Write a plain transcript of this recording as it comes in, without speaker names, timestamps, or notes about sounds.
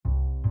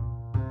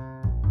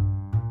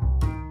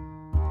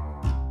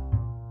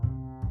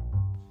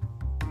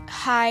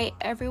Hi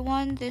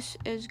everyone, this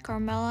is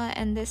Carmela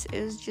and this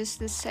is just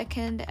the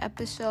second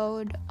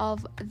episode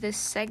of this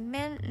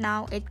segment.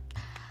 Now it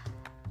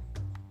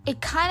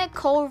kind of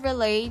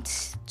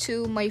correlates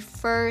to my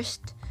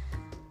first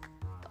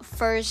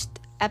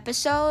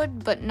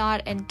episode, but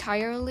not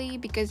entirely,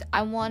 because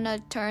I want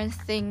to turn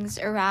things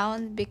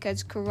around,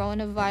 because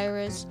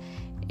coronavirus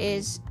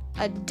is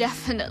a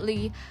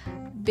definitely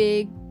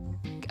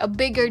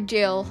bigger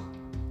deal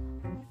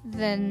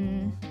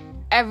than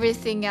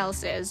everything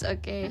else is.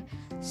 Okay,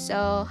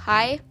 so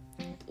hi,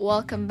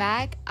 welcome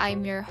back.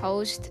 I'm your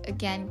host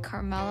again,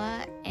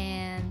 Carmela,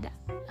 and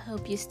I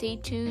hope you stay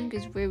tuned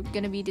because we're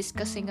gonna be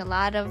discussing a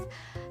lot of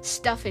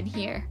stuff in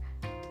here.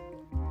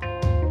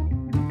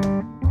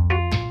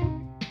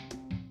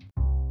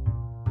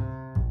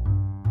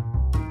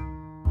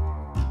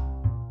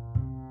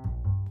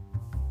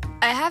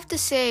 I have to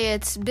say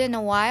it's been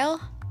a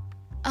while.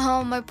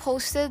 I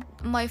posted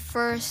my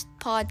first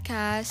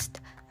podcast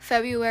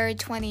February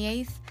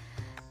 28th,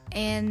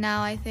 and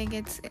now I think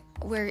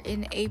we're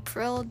in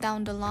April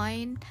down the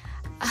line.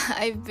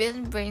 I've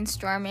been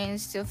brainstorming and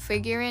still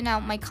figuring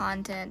out my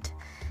content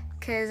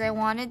because I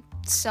wanted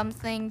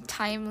something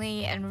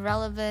timely and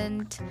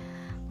relevant,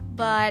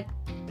 but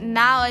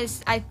now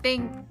is, I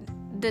think,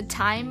 the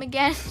time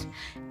again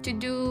to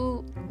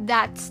do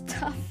that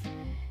stuff.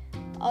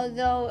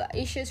 Although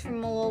issues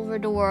from all over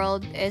the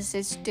world is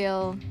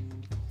still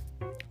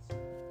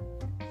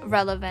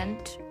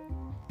relevant.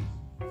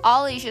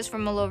 All issues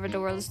from all over the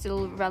world is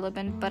still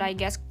relevant, but I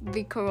guess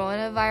the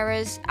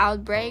coronavirus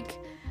outbreak,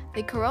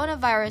 the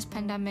coronavirus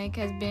pandemic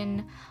has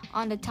been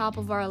on the top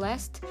of our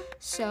list.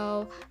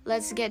 So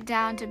let's get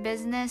down to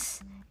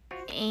business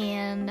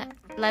and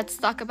let's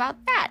talk about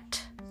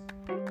that.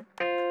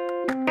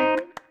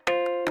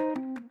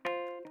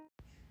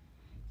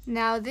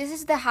 Now, this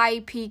is the high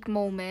peak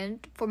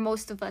moment for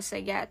most of us,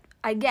 I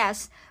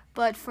guess,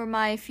 but for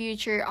my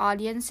future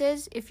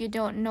audiences, if you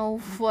don't know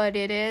what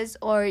it is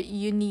or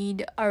you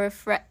need a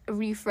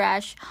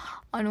refresh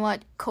on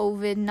what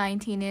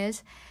COVID-19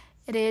 is,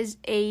 it is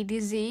a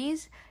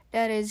disease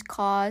that is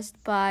caused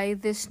by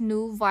this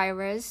new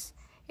virus.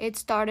 It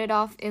started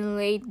off in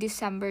late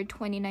December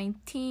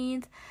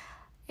 2019,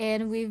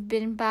 and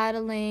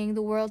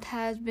the world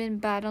has been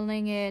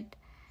battling it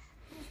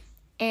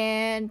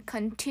and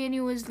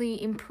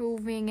continuously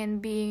improving and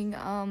being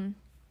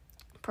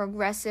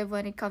progressive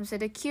when it comes to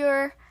the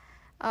cure.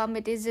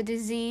 It is a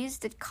disease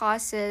that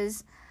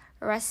causes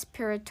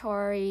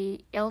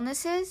respiratory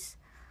illnesses.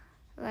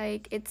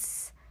 Like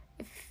if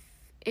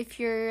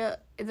you're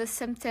the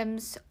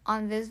symptoms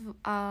on this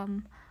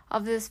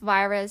of this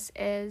virus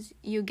is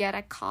you get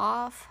a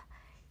cough,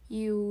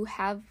 you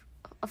have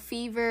a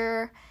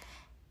fever,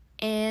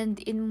 and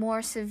in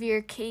more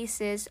severe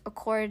cases,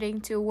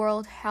 according to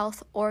World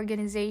Health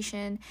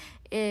Organization,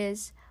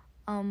 is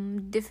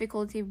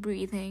difficulty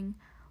breathing,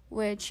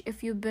 which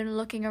if you've been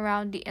looking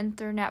around the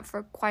internet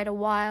for quite a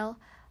while,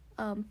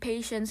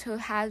 patients who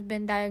has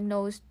been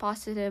diagnosed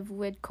positive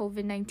with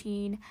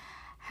COVID-19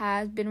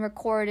 has been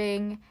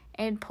recording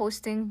and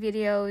posting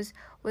videos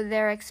with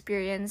their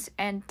experience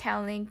and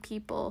telling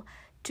people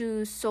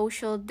to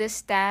social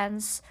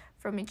distance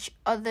from each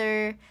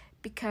other,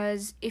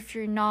 because if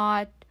you're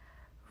not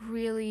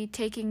really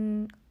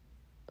taking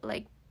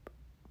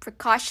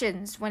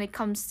precautions when it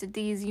comes to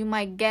these, you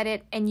might get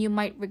it and you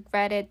might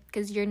regret it,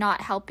 because you're not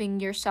helping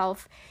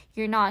yourself,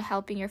 you're not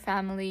helping your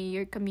family,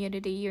 your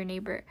community, your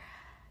neighbor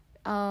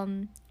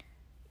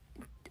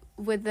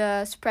with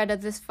the spread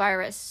of this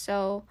virus.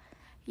 So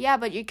yeah,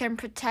 but you can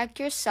protect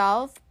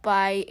yourself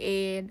by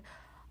a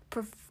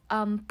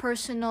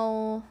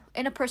personal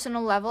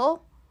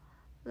level,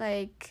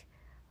 like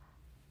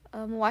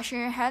washing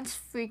your hands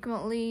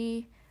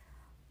frequently,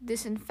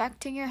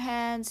 disinfecting your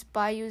hands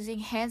by using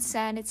hand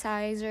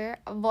sanitizer,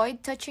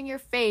 avoid touching your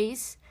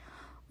face.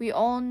 We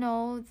all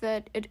know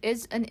that it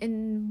is an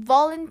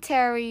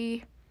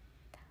involuntary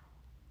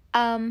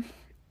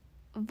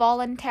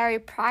voluntary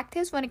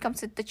practice when it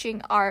comes to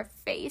touching our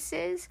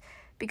faces,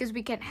 because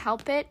we can't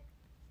help it.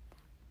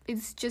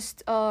 It's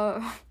just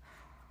a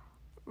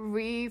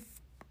reflex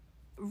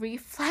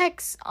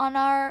on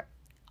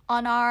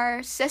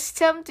our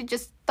system to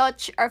just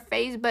touch our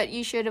face, but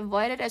you should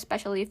avoid it,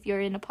 especially if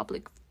you're in a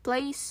public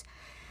place.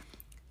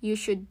 You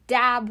should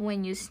dab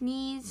when you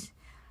sneeze.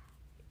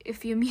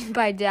 If you mean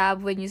by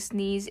dab when you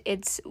sneeze,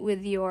 it's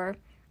with you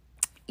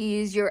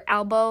use your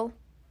elbow,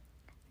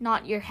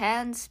 not your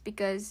hands,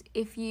 because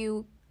if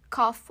you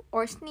cough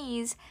or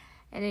sneeze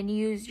and then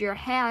use your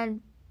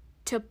hand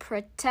to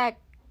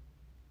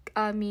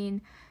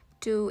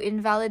to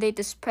invalidate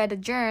the spread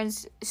of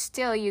germs,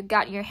 still you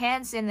got your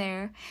hands in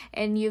there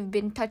and you've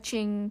been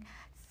touching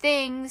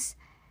things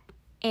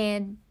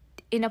and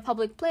in a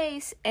public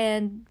place,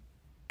 and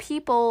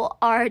people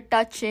are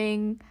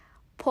touching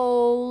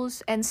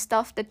poles and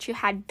stuff that you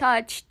had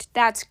touched.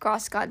 That's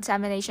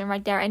cross-contamination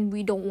right there, and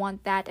we don't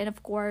want that. And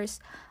of course,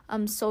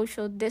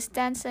 social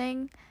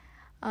distancing.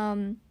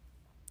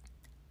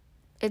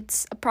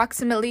 It's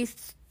approximately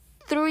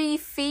 3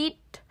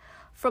 feet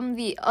from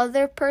the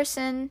other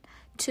person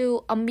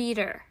to a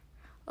meter.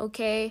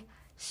 Okay,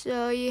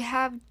 so you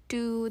have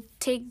to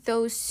take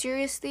those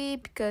seriously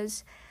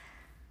because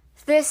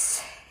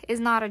this is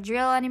not a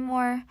drill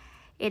anymore.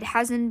 It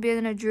hasn't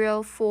been a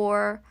drill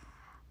for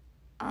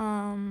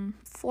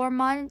 4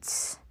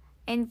 months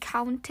and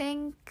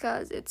counting,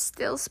 because it's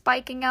still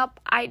spiking up.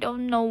 I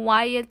don't know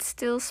why it's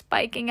still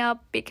spiking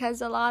up,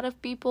 because a lot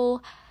of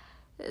people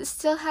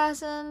still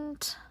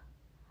hasn't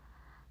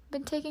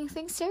been taking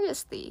things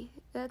seriously.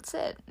 That's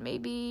it.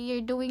 Maybe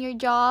you're doing your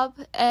job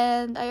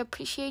and I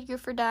appreciate you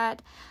for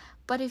that.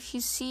 But if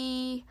you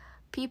see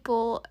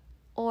people,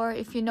 or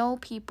if you know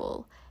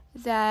people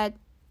that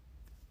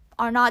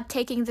are not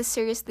taking this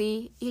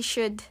seriously, you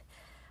should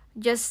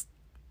just,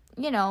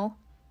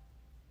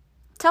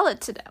 tell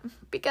it to them,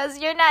 because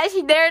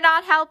they're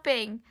not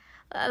helping.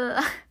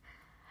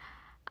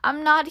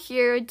 I'm not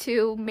here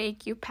to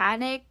make you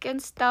panic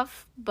and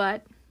stuff,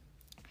 but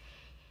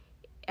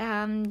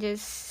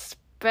just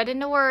spreading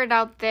the word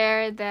out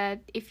there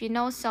that if you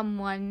know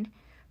someone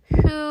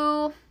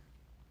who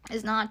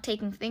is not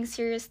taking things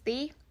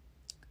seriously,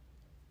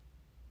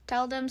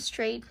 tell them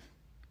straight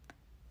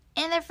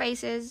in their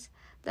faces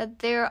that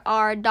there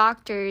are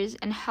doctors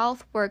and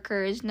health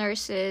workers,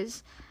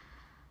 nurses,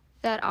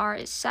 that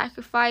are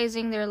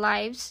sacrificing their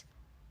lives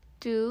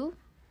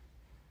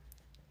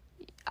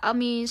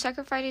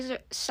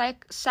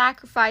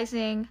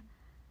sacrificing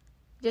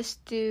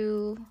just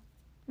to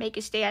make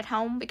you stay at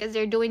home, because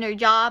they're doing their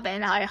job,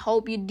 and I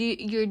hope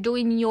you're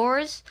doing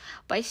yours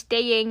by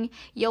staying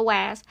your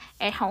ass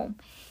at home.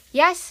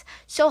 Yes,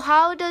 so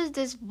how does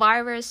this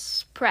virus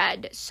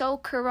spread? So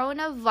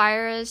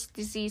coronavirus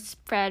disease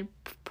spread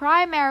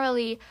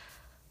primarily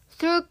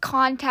through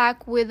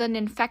contact with an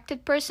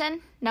infected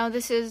person. Now,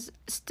 this is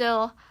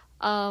still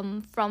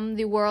from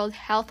the World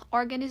Health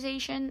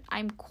Organization.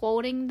 I'm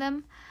quoting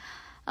them.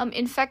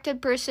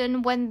 Infected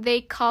person when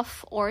they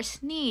cough or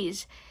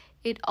sneeze.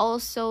 It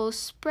also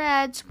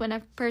spreads when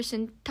a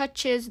person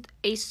touches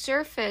a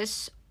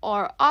surface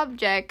or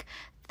object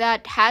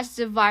that has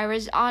the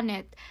virus on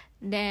it.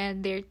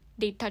 Then they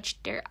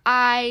touch their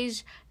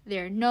eyes,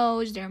 their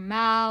nose, their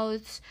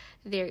mouths,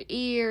 their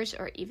ears,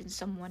 or even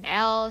someone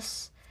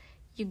else.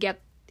 You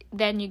get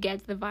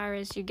the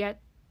virus.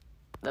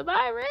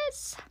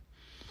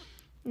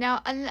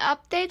 Now, an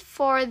update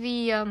for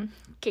the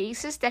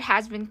cases that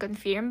has been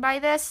confirmed by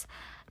this.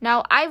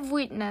 Now, I've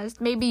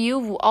witnessed, maybe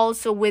you've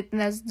also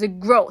witnessed the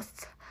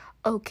growth,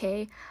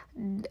 okay?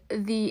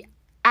 The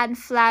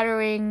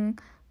unflattering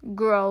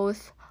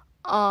growth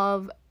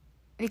of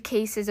the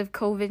cases of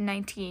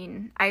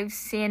COVID-19. I've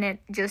seen it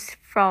just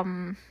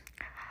from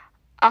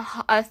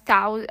a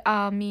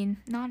thousand,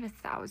 not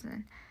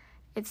 1,000.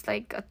 It's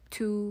like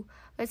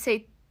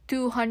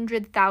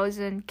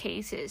 200,000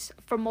 cases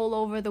from all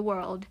over the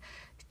world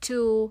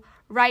to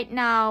right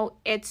now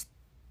it's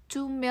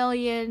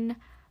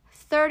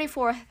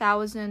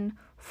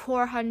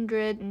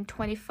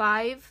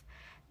 2,034,425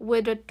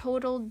 with a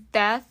total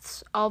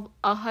deaths of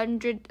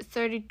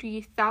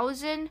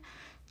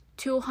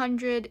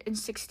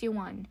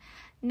 133,261.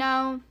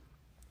 Now,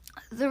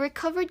 the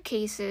recovered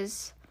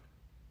cases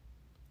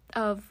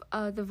of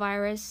the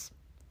virus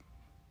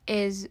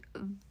is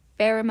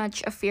very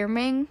much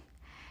affirming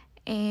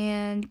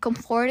and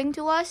comforting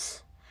to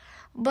us,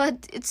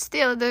 but it's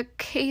still, the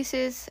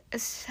cases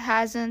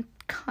hasn't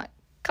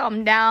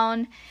come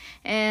down.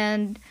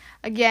 And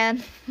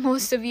again,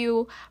 most of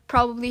you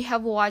probably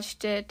have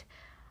watched it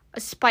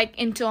spike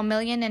into 1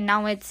 million, and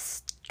now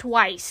it's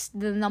twice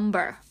the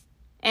number,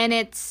 and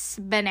it's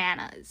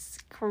bananas,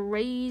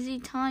 crazy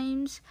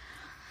times.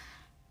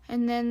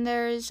 And then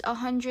there's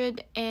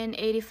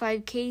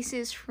 185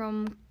 cases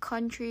from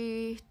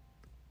country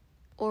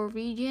or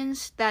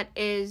regions, that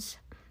is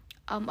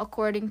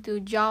according to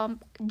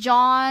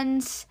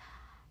Johns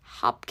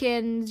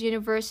Hopkins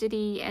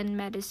University and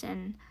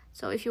Medicine.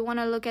 So if you want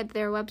to look at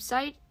their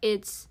website,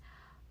 it's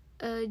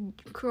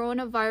it's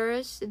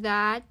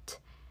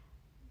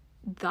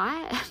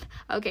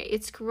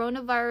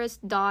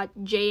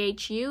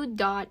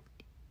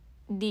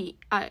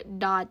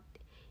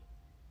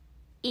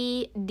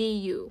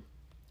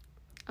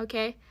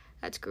Okay,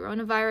 that's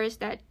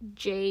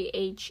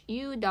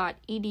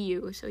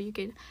coronavirus.jhu.edu. So you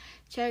can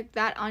check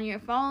that on your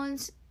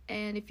phones,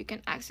 and if you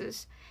can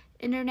access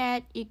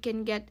internet, you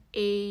can get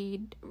a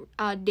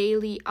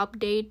daily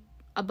update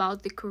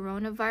about the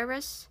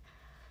coronavirus.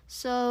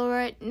 So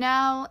right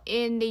now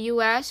in the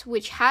US,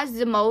 which has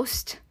the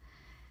most,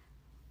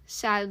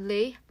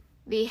 sadly,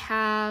 they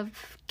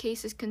have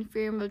cases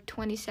confirmed of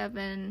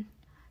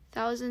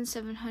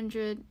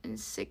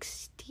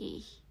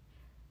 27,760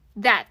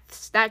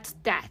 deaths. That's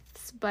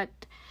deaths, but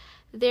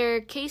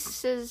their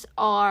cases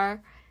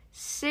are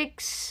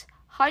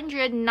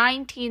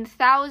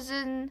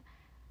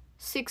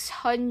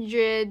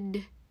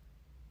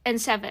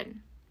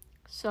 619,607.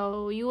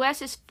 So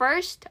US is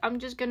first. I'm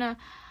just gonna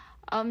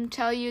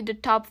tell you the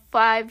top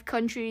 5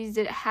 countries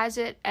that has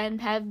it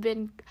and have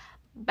been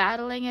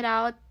battling it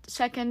out.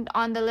 Second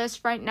on the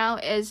list right now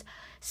is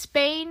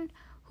Spain,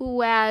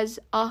 who has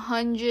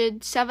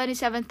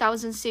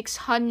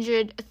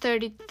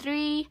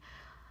 177,633.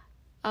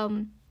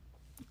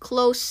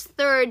 Close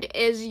third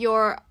is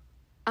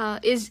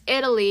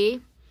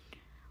Italy,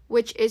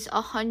 which is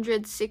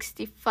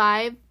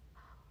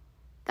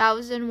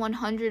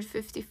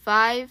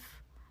 165,155.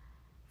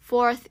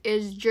 Fourth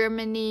is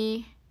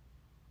Germany,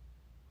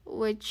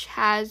 which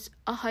has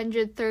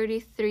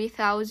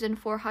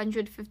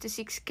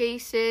 133,456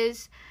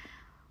 cases.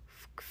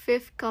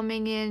 Fifth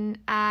coming in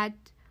at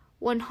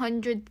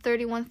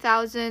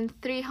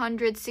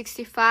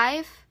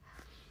 131,365.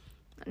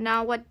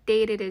 Now, what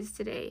date it is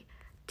today?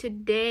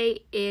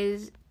 Today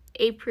is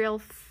April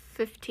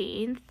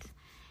 15th,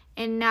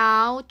 and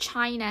now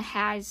China,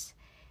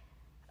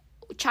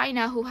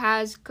 who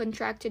has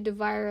contracted the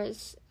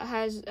virus,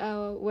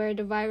 where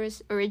the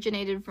virus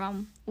originated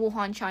from,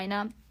 Wuhan,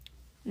 China.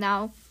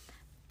 Now,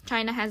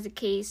 China has a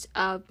case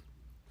of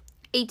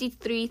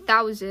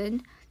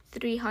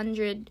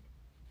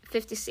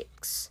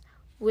 83,356,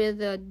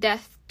 with a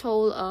death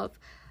toll of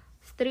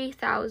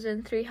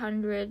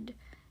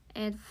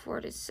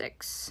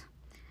 3,346.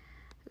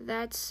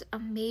 That's a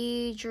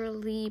major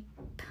leap.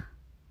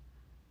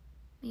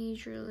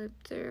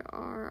 There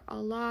are a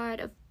lot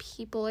of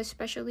people,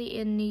 especially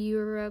in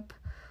Europe,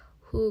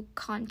 who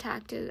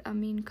contracted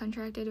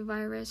the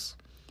virus,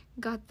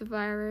 got the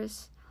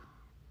virus.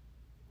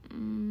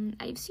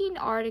 I've seen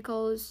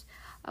articles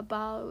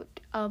about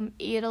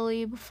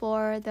Italy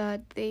before,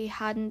 that they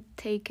hadn't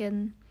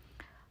taken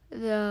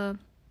the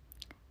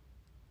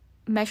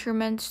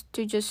measurements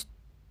to just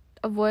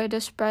avoid the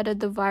spread of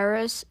the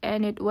virus,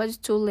 and it was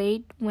too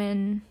late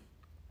when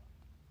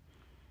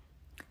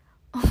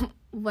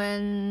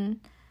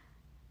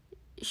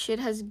shit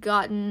has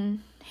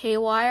gotten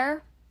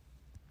haywire.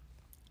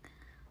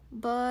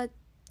 But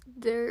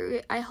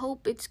I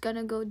hope it's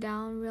gonna go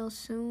down real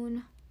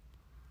soon.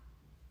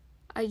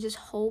 I just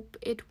hope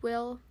it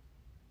will.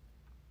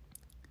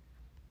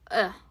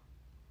 It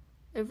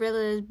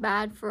really is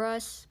bad for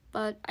us,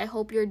 but I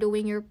hope you're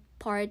doing your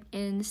part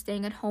in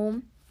staying at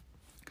home,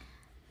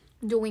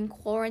 doing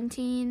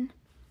quarantine.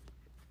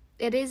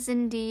 It is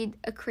indeed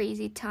a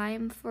crazy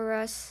time for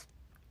us,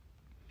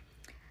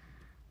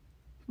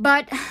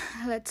 but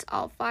let's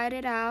all fight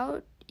it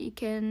out. You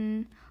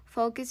can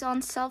focus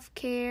on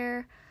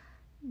self-care,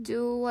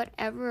 do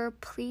whatever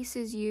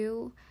pleases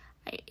you.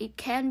 It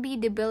can be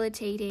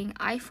debilitating.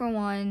 I, for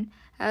one,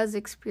 has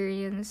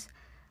experience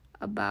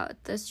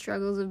about the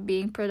struggles of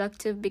being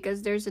productive,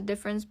 because there's a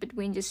difference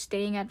between just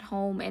staying at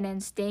home and then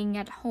staying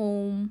at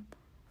home.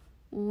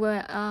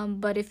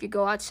 But if you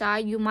go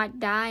outside, you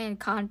might die and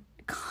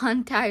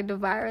contact the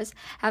virus,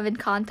 have in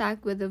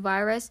contact with the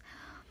virus,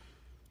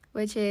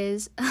 which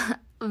is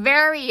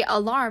very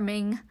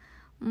alarming,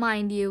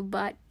 mind you.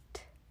 But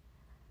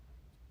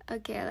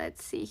okay,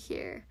 let's see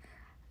here.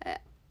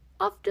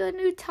 Off to a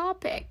new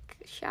topic,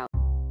 shall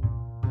we?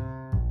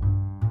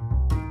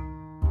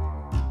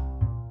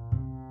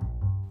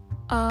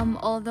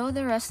 Although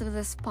the rest of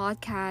this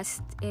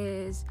podcast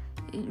is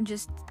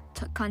just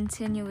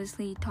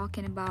continuously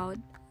talking about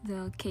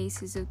the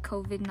cases of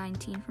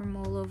COVID-19 from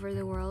all over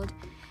the world,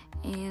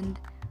 and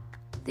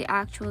the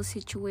actual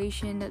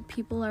situation that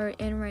people are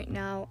in right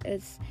now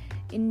is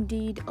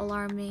indeed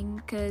alarming,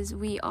 because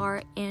we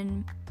are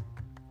in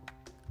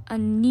a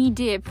knee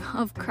deep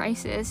of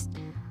crisis.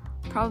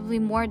 Probably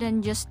more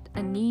than just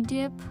a knee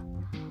dip,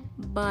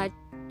 but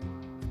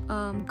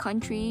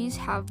countries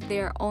have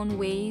their own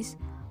ways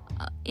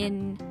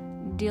in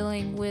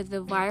dealing with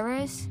the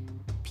virus.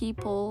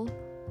 People,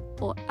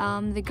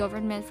 the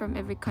government from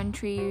every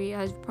country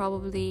has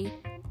probably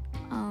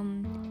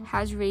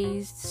has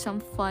raised some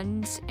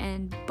funds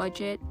and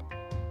budget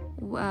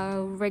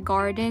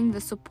regarding the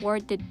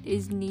support that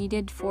is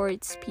needed for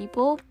its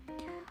people,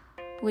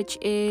 which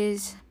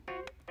is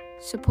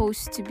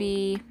supposed to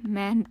be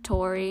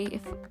mandatory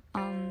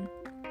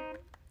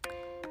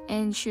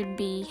and should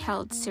be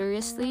held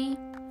seriously.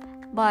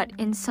 But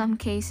in some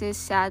cases,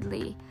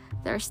 sadly,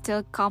 there are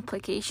still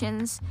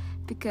complications,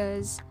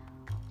 because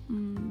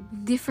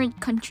different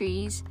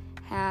countries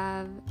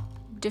have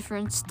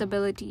different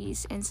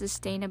stabilities and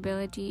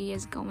sustainability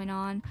is going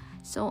on.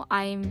 So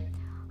I'm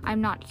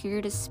not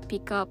here to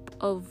speak up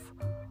of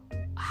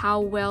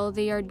how well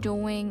they are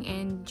doing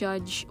and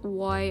judge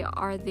why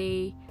are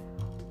they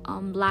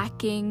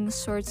lacking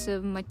sorts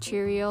of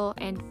material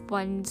and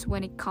funds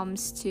when it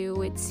comes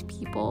to its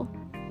people.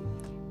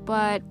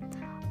 But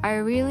I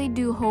really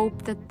do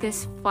hope that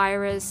this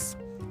virus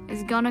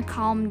is gonna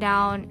calm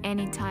down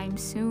anytime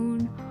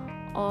soon.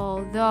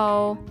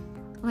 Although,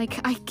 I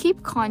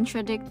keep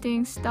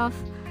contradicting stuff,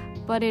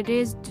 but it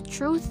is the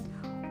truth.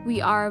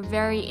 We are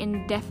very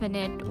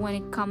indefinite when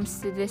it comes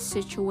to this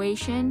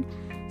situation.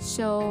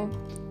 So,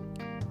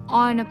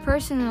 on a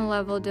personal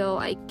level, though,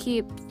 I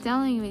keep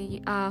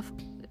telling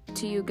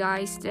to you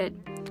guys that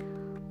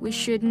we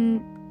should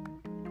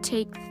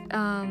take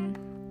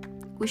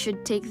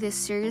this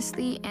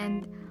seriously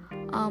and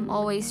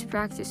always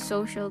practice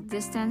social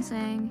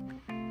distancing,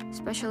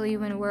 especially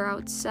when we're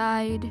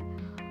outside.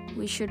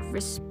 we should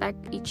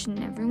respect each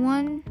and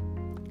everyone.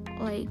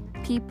 Like,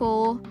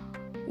 people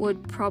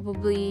would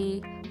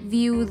probably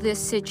view this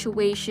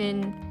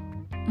situation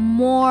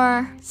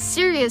more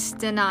serious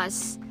than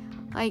us.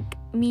 Like,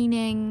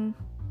 meaning,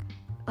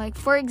 like,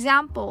 for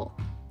example,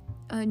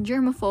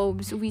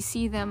 germaphobes, we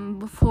see them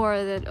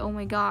before that, oh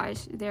my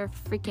gosh, they're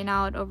freaking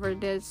out over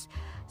this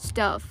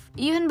stuff.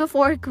 Even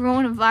before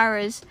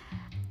coronavirus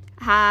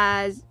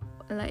has,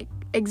 like,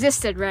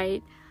 existed,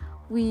 right?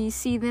 We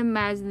see them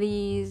as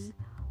these,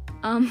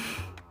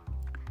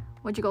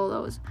 what you call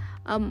those?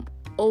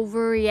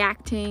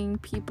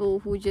 Overreacting people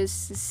who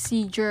just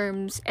see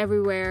germs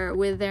everywhere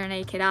with their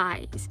naked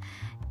eyes.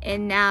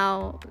 And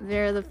now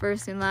they're the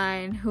first in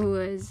line who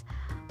is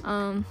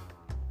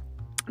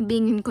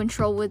being in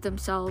control with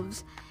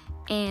themselves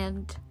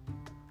and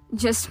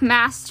just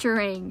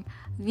mastering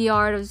the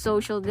art of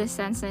social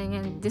distancing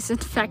and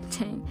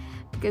disinfecting,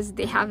 because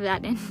they have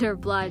that in their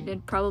blood.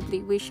 And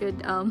probably we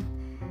should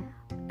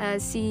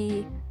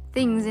see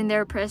things in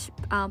their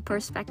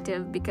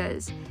perspective,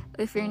 because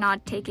if you're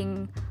not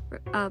taking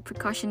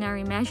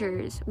precautionary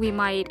measures, we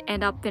might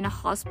end up in a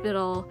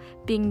hospital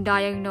being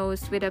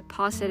diagnosed with a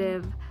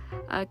positive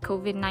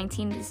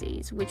COVID-19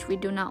 disease, which we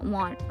do not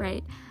want,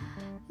 right?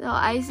 So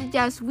I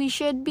suggest we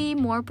should be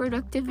more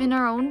productive in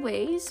our own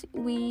ways.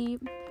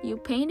 You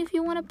paint if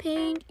you want to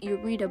paint. You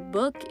read a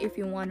book if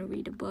you want to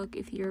read a book,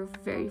 if you're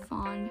very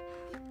fond.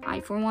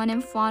 I, for one,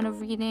 am fond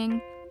of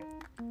reading.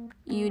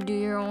 You do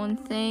your own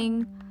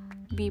thing.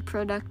 Be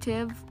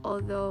productive,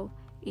 although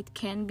it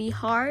can be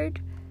hard,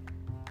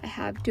 I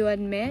have to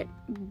admit.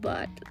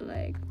 But,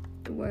 like,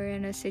 we're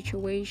in a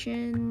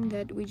situation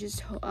that we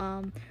just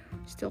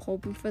still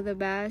hoping for the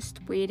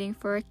best, waiting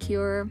for a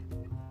cure,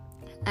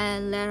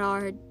 and let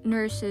our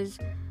nurses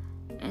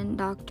and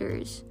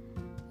doctors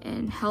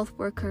and health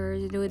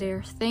workers do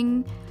their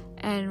thing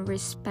and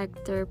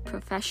respect their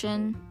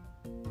profession.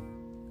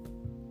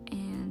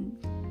 And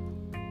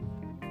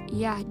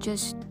yeah,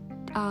 just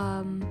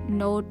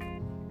note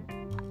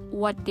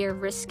what they're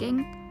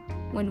risking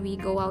when we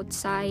go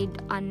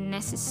outside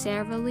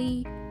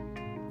unnecessarily.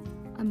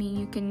 I mean,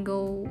 you can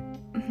go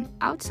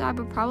outside,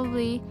 but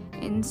probably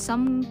in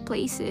some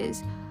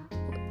places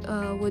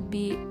would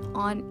be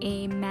on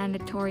a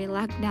mandatory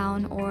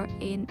lockdown or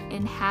an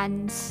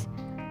enhanced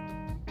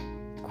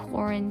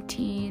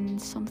quarantine,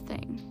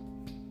 something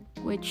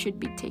which should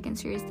be taken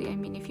seriously. I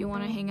mean, if you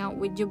want to hang out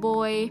with your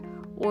boy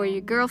or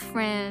your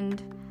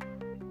girlfriend,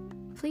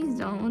 please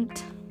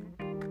don't.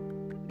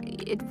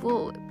 It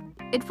will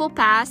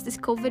pass. This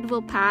COVID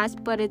will pass,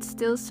 but it's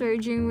still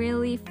surging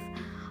really.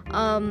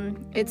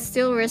 It's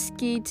still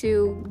risky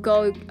to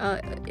go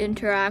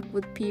interact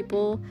with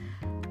people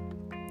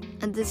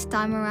at this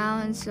time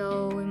around,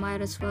 so we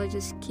might as well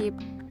just keep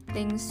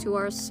things to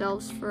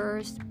ourselves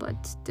first,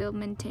 but still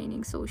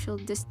maintaining social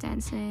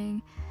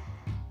distancing.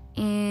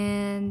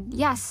 And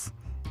yes,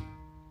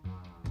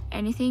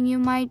 anything you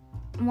might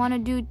want to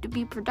do to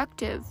be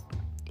productive,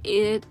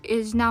 it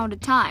is now the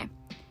time.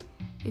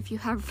 If you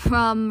have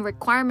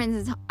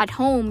requirements at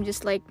home,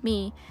 just like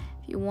me,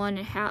 if you want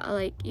to have,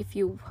 like, if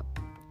you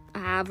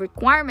have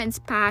requirements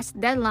past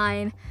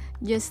deadline,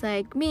 just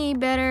like me,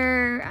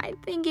 I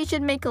think you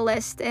should make a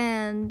list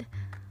and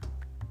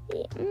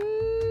get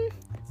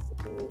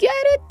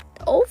it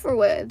over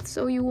with,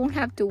 so you won't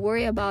have to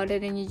worry about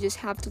it and you just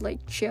have to,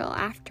 like, chill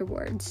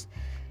afterwards.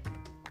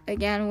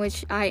 Again,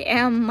 which I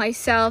am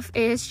myself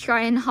is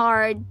trying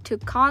hard to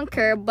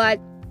conquer, but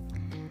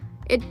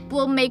it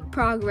will make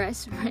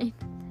progress, right?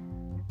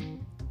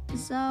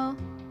 So,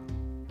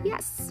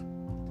 yes.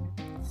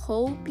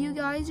 Hope you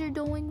guys are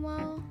doing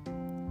well.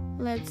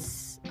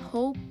 Let's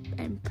hope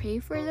and pray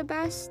for the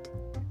best.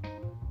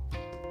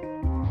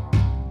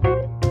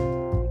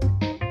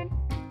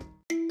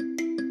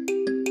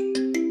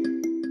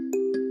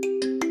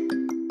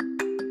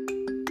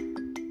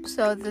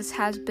 So this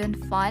has been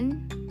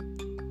fun.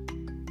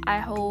 I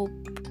hope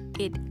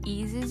it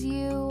eases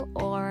you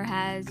or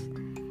has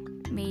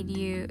made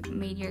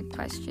your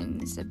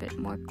questions a bit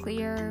more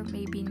clear.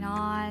 Maybe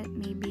not.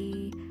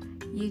 Maybe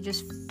you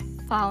just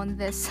found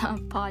this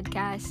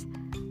podcast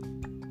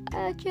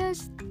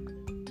just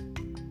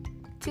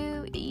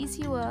to ease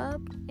you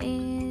up,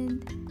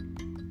 and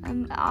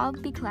I'll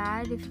be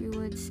glad if you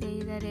would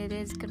say that it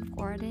is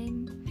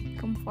comforting.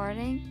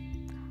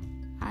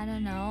 I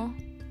don't know,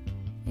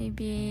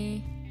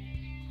 maybe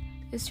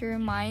just to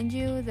remind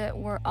you that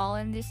we're all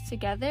in this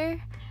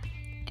together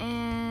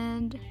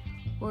and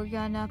we're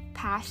gonna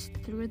pass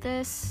through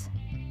this.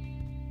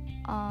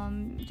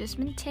 Just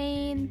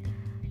maintain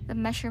the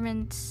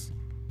measurements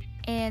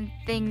and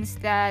things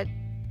that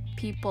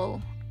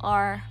people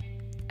are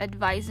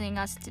advising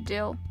us to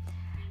do,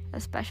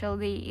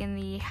 especially in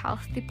the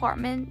health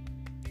department.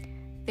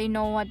 They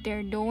know what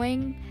they're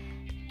doing,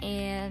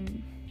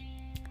 and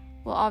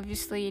well,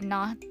 obviously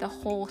not the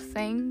whole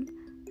thing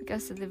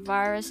because of the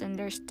virus, and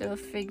they're still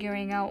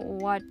figuring out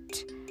what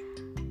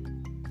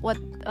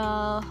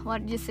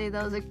did you say,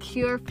 there was a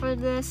cure for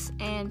this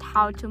and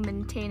how to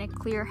maintain a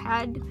clear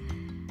head.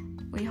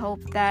 We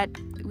hope that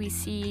we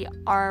see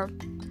our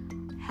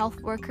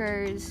health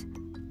workers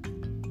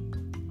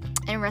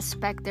and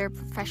respect their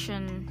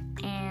profession,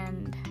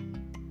 and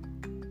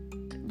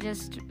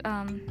just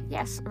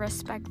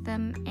respect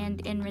them,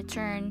 and in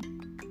return,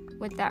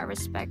 with that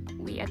respect,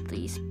 we at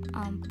least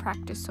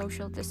practice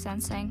social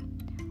distancing,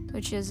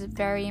 which is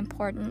very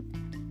important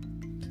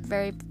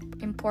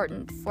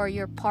for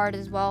your part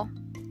as well,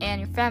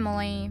 and your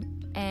family,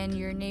 and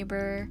your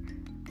neighbors,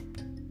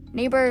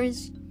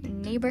 your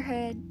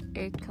neighborhood,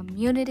 your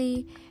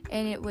community,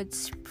 and it would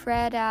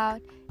spread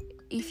out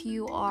if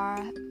you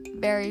are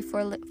very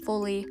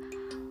fully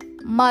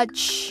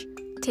much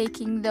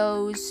taking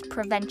those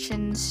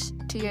preventions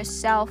to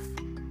yourself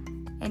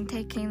and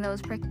taking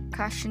those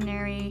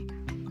precautionary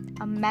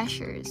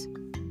measures.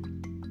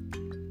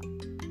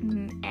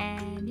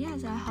 And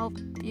yes, I hope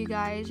you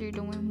guys are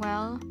doing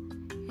well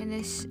in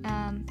this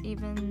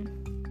even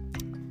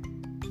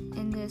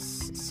in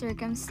this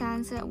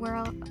circumstance that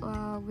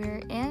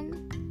we're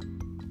in,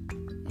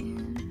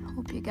 and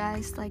hope you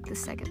guys like the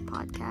second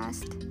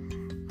podcast.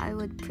 I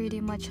would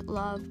pretty much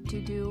love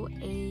to do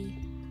a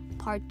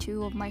part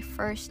 2 of my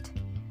first,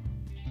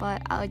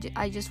 but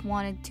I just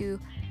wanted to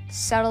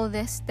settle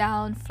this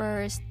down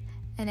first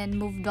and then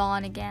moved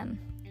on again,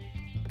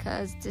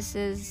 because this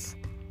is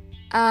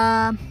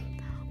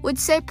would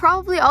say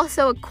probably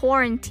also a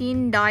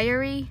quarantine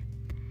diary.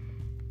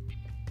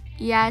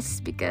 Yes,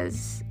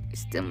 because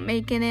still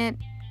making it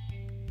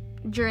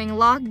during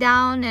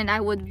lockdown, and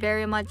I would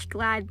very much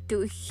glad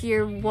to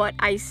hear what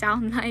I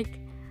sound like.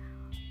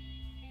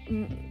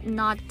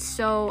 Not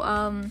so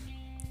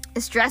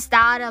stressed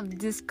out of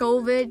this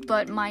COVID,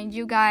 but mind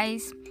you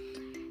guys,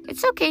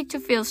 it's okay to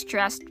feel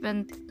stressed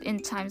when in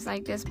times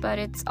like this, but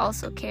it's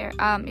also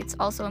it's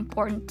also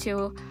important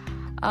to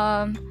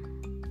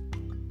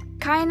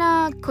kind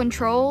of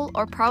control,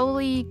 or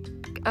probably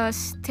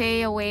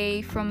stay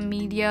away from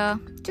media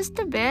just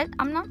a bit.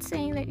 I'm not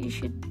saying that you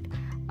should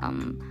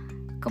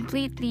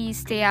completely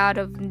stay out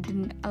of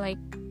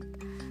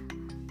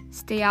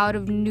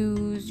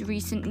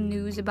recent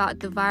news about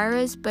the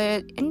virus,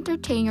 but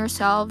entertain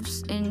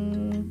yourselves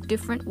in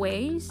different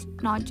ways,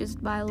 not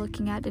just by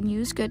looking at the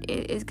news,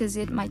 because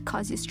it might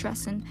cause you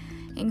stress and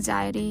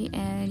anxiety,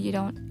 and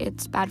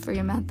it's bad for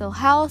your mental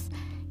health.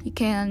 You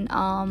can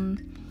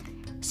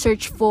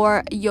search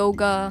for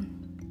yoga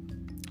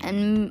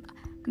and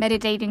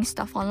meditating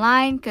stuff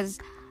online, because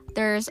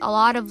there's a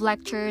lot of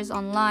lectures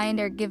online.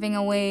 They're giving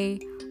away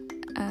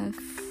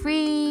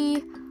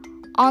free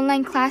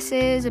online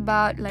classes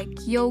about like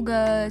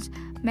yogas,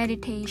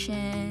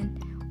 meditation,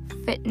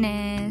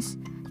 fitness,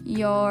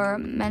 your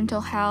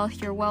mental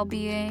health, your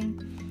well-being,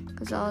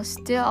 because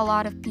still a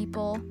lot of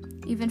people,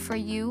 even for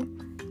you,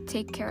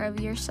 take care of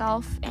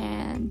yourself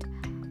and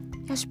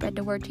spread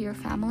the word to your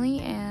family.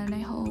 And I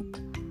hope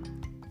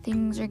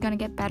things are gonna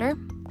get better,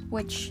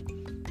 which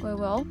we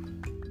will.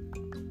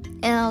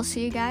 And I'll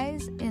see you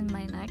guys in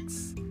my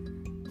next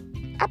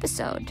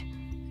episode.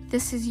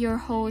 This is your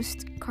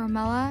host,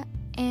 Carmela,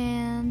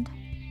 and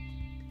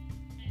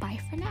bye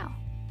for now.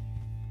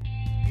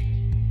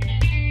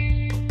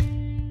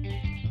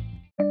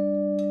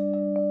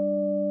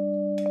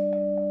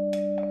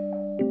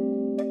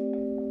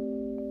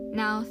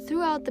 Now,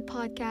 throughout the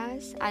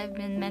podcast, I've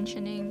been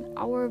mentioning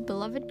our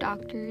beloved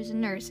doctors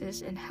and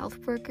nurses and health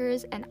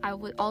workers, and I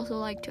would also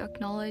like to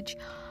acknowledge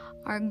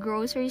our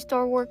grocery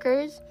store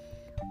workers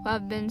who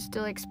have been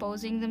still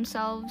exposing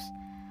themselves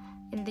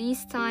in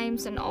these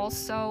times, and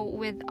also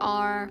with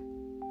our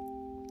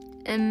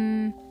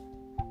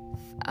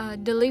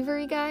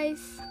delivery guys,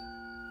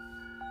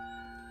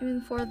 even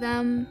for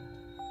them,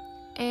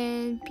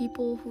 and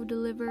people who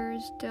deliver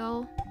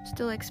still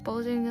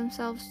exposing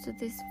themselves to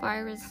this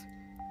virus.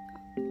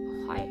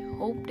 I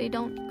hope they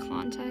don't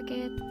contact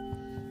it,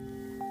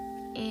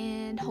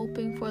 and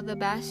hoping for the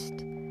best,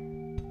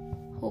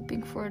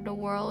 hoping for the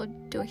world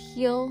to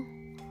heal.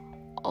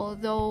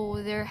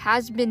 Although there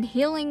has been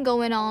healing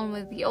going on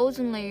with the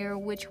ozone layer,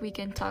 which we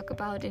can talk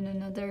about in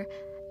another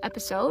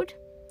episode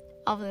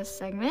of this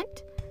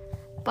segment,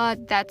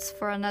 but that's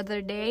for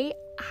another day.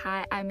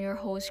 Hi, I'm your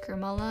host,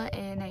 Carmela,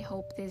 and I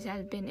hope this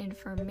has been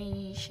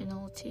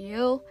informational to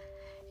you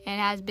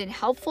and has been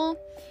helpful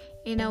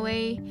in a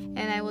way,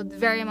 and I would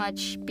very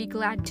much be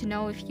glad to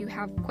know if you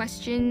have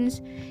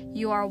questions.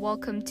 You are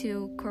welcome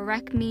to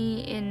correct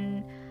me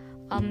in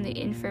the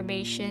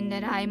information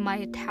that I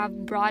might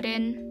have brought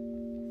in.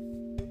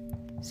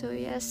 So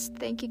yes,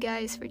 thank you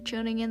guys for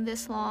tuning in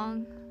this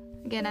long.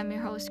 Again, I'm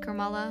your host,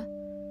 Carmela.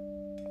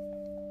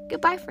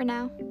 Goodbye for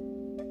now.